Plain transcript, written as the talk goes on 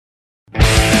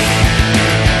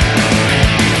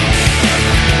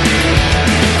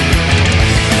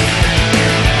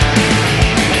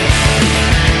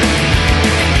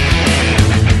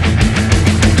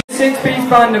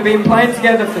band have been playing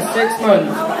together for 6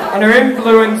 months and are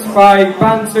influenced by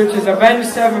bands such as Avenged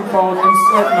Sevenfold and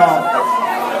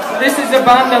Slipknot. This is a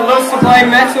band that loves to play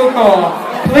metalcore.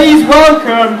 Please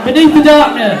welcome Beneath the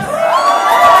Darkness.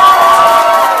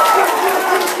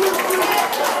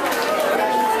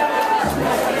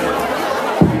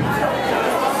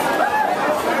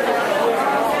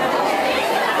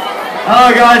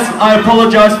 Hello guys, I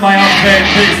apologise for my outfit,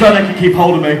 but so they can keep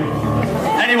hold of me.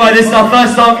 Anyway, this is our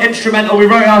first song, instrumental, we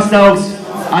wrote it ourselves,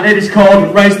 and it is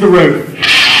called Raise the Roof.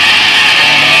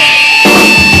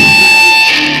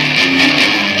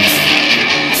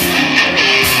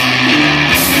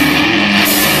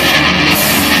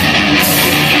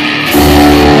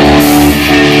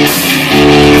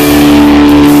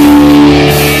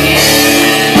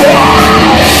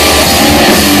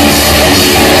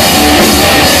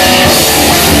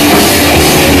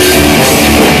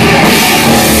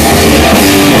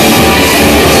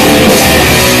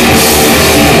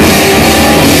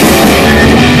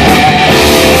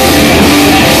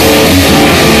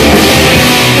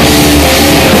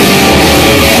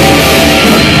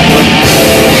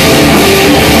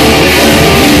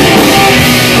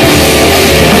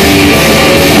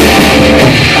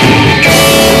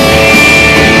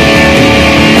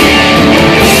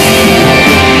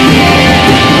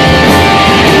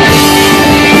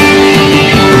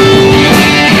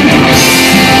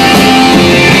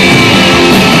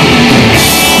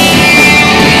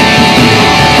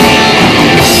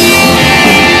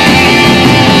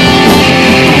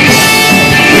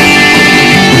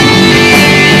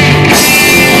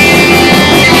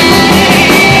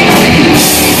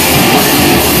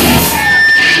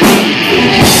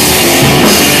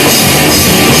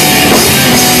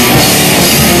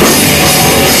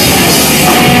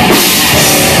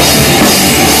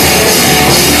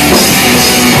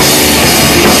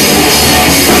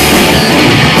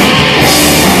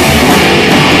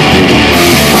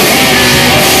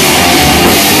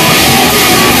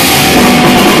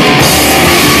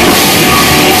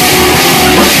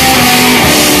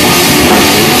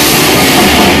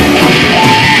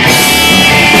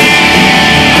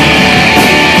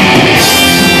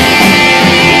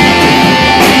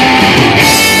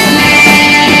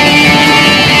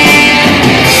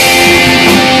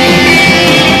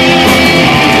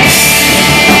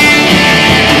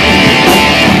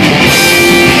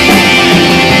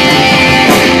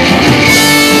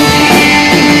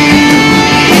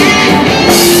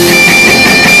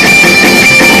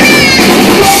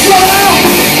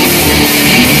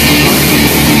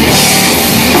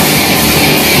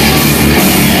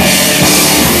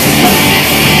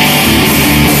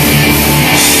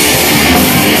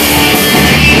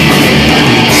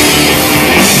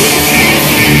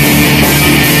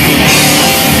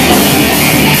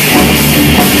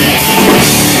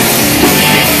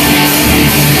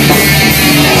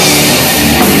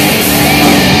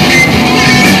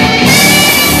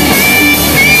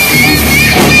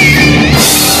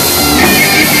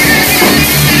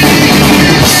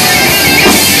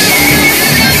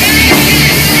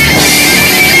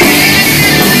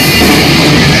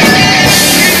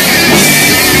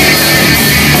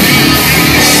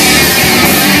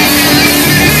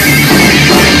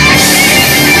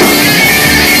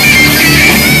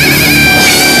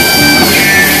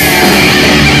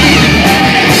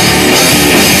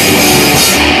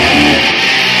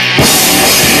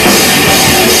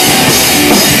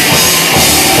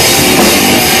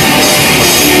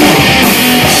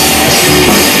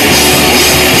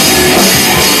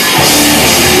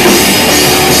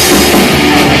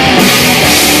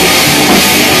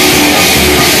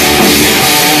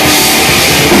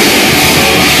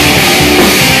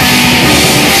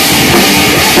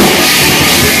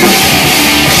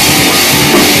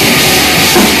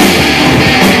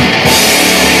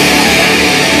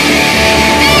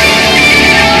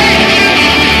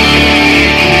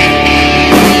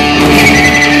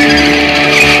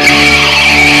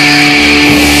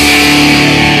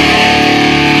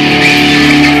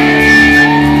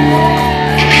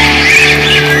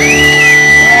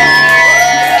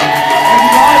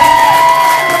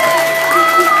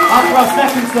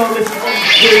 song, this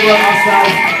is we wrote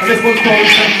ourselves, and this one's called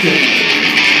Attention.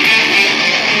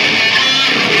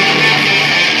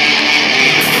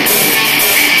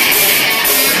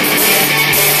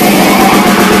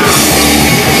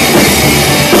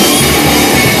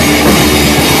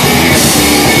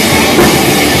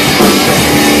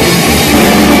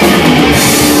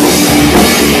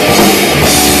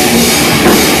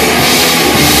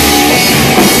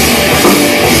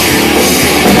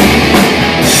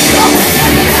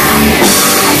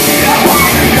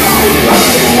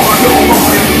 No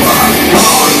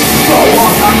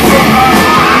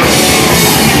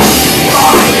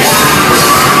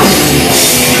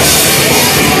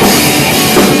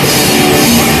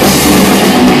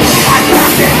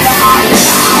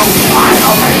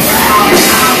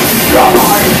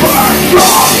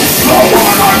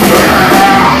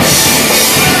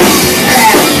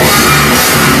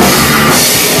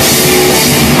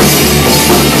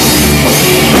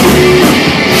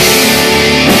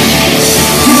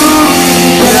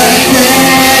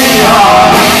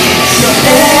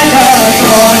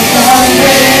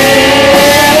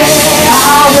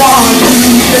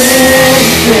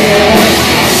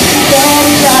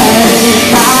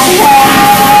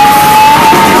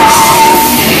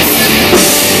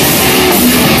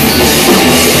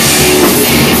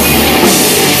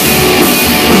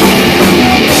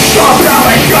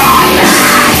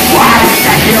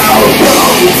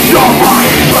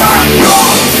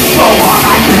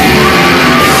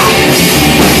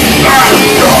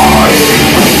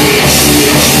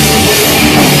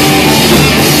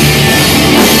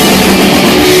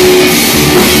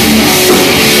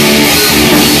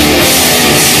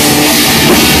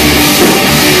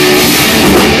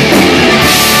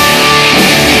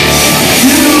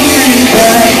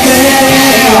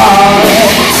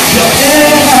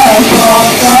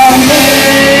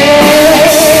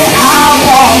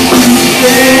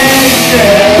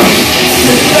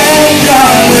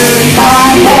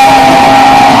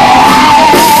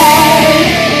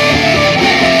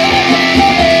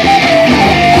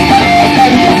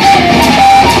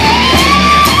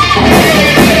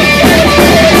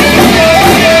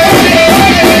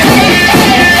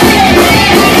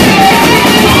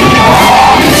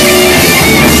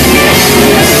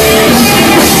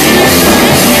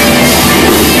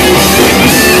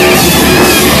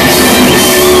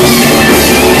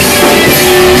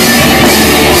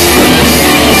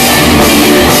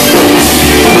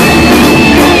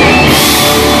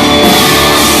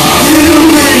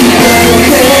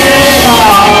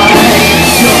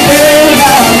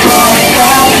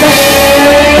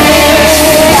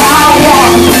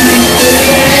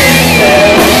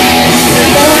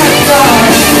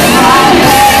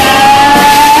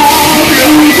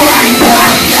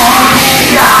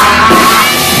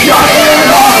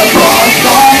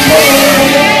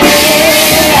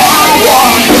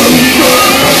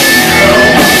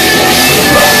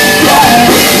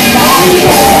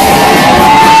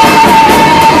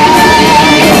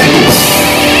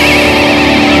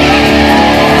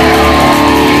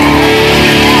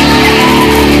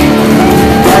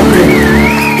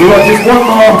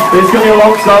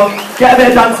sing-along song. Get a bit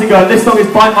of dancing going. This song is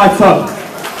Bite My Tongue.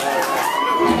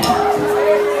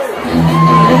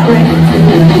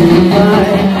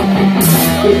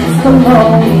 It's a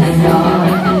lonely song,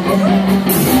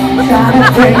 trying to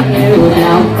bring you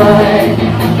down, but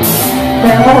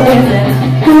well isn't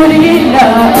good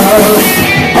enough.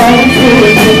 All you do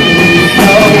is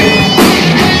know,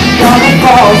 gonna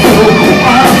fall so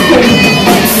hard,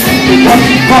 let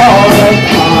you fall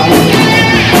apart.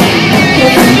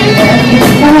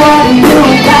 What do you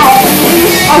got?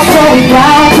 I'll slow it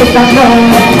down, 'cause I know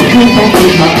that you can't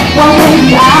keep up. Well,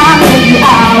 maybe I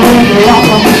will be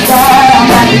off on the start. I'm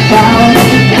back in town,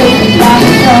 looking like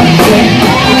something.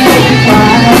 Take your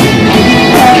time,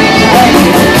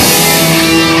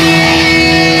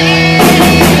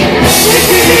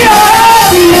 pick me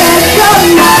up, let's go,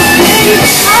 nothing.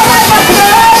 I like my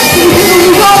blood, you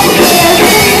won't hear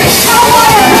me. I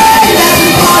wanna hurt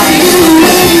everybody you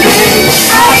with me.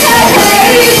 I can't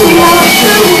hate who wants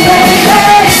to, baby.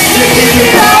 Pick me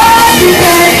up, you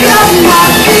can't come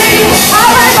nothing. I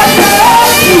like my blood,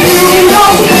 you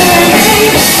won't hear me.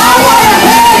 I wanna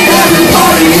hurt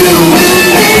everybody you with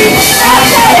me. I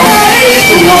can't hate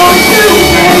who wants to,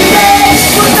 baby.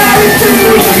 We're married to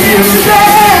the music.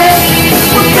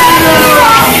 We're better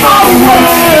off for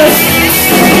worse.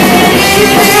 You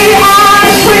see, I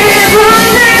will listen.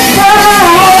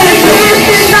 This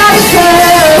is not a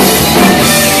curse.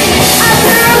 I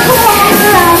took one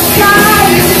last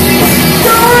time.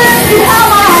 Don't let me have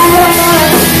my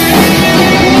run.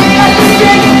 I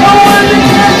think no one is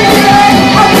getting it.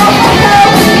 I got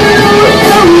myself to lose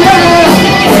to love.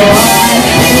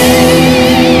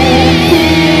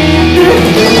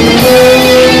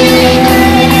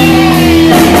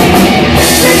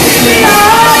 Pick me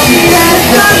up, yes,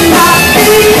 I'm not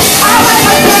me. I like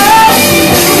myself,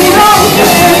 you don't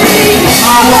care me.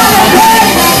 I wanna hurt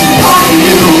everybody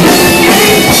you with me.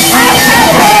 I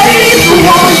can't hate who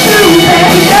wants to,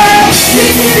 baby.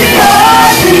 Pick me up,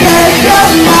 yes,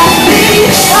 I'm not me.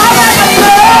 I like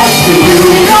myself, you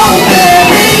don't care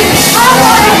me. I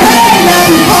wanna hurt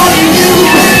everybody you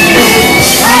with me.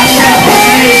 I can't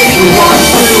hate who wants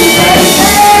to, baby.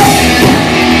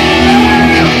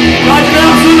 Guys, you're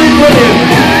absolutely brilliant.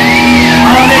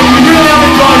 And I think we really have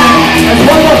enjoyed it. There's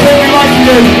one more thing we'd like to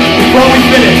do before we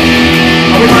finish.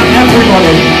 And we'd like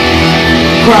everybody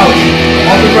crouch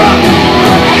on the ground.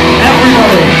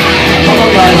 Everybody. Come on,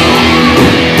 guys.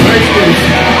 Very good.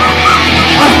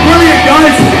 That's brilliant,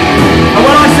 guys. And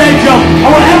when I say jump, I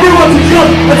want everyone to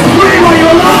jump and scream while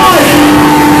you're alive.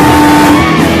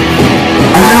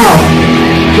 And now,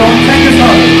 John, take us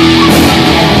home.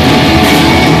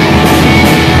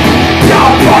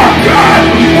 Jump like that,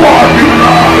 while you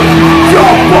run.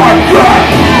 Jump like that,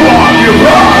 while you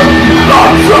run.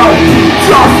 Not so,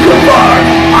 just convert.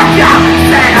 I can't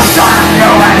say I'm not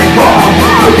you anymore.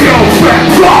 You've been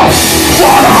close,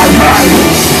 what I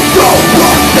hate. Don't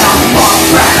want that much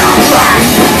better thing.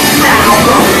 Now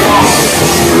the wrong,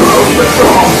 lose the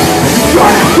door. You try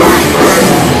to break me,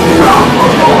 not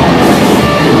before.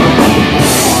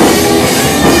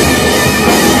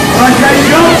 I say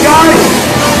jump, guys.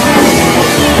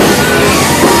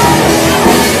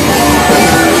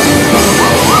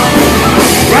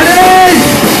 Ready?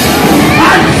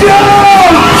 Action!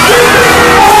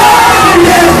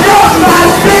 Yes, you're my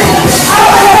thing. I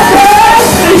wanna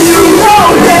dance and you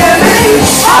won't hear me.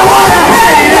 I wanna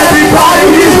hate everybody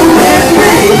you with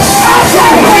me. I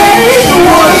can't hate the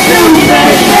ones who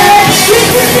make me. You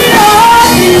pick me up,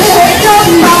 you hate you're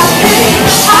my thing.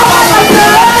 I want my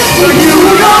blood, but you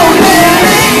don't hear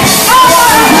me. I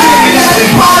wanna hate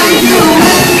everybody you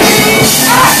with me.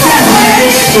 I can't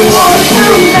hate the ones who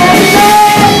make me.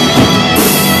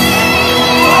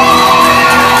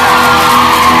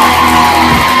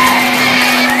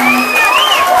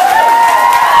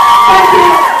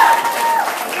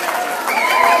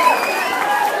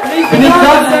 Finish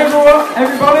dance,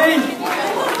 everybody.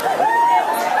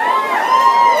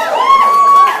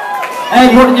 Ed,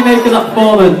 what did you make of that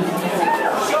performance?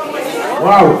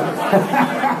 Wow.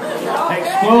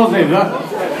 Explosive, that.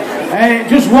 Hey,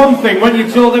 just one thing, when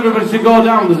you told everybody to go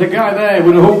down, there's a guy there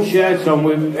with a hook shirt on,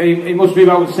 he must be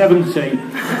about 70.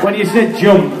 When you said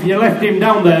jump, you left him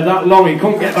down there that long, he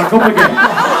couldn't get back up again.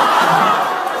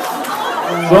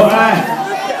 But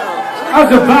as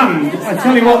a band, I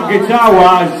tell you what,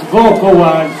 guitar-wise,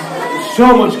 vocal-wise,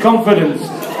 so much confidence.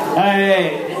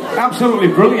 Absolutely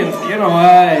brilliant, you know,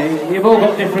 you've all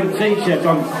got different t-shirts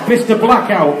on. Mr.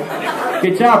 Blackout,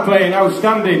 guitar playing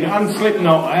outstanding, and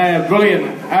Slipknot, brilliant.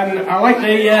 And I like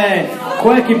the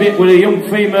quirky bit with a young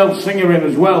female singer in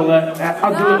as well, that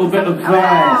adds a little bit of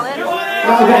difference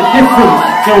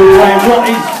to what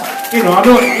is you know, I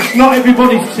know it's not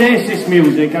everybody's taste, this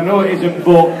music, I know it isn't,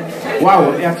 but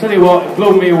wow, I tell you what, it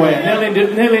blew me away.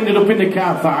 Nearly ended up in the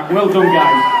car park. Well done,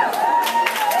 guys.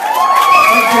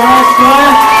 Thank you very much,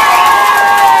 Claire.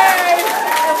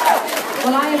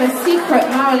 Well, I am a secret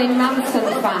Marilyn Manson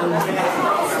fan.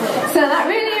 So that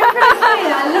really impressed me.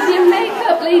 I love your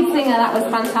makeup, lead singer. That was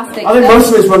fantastic. I think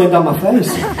most of it's running down my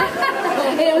face.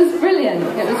 It was brilliant.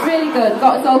 It was really good.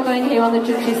 Got us all going here on the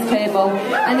judges' table.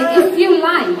 And if you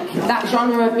like that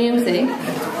genre of music,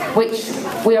 which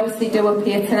we obviously do up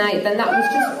here tonight, then that was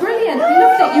just brilliant. You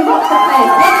loved it. You rocked the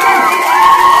place.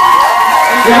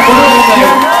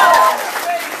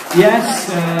 Yes,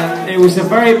 it was a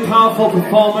very powerful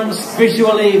performance,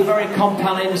 visually very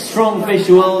compelling, strong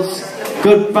visuals,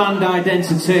 good band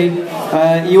identity.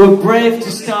 You were brave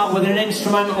to start with an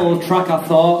instrumental track, I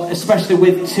thought, especially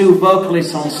with two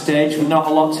vocalists on stage with not a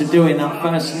lot to do in that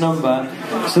first number.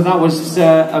 So that was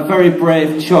a very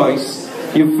brave choice.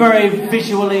 You're very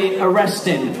visually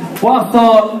arresting. What I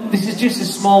thought, this is just a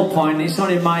small point, it's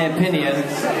only my opinion,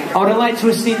 I would have liked to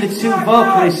have seen the two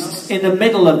vocalists in the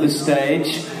middle of the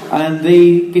stage and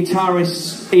the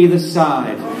guitarists either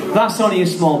side. That's only a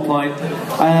small point.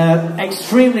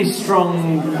 Extremely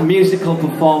strong musical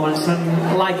performance,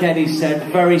 and like Eddie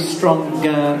said, very strong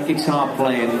guitar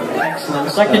playing.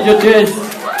 Excellent. Thank you, judges.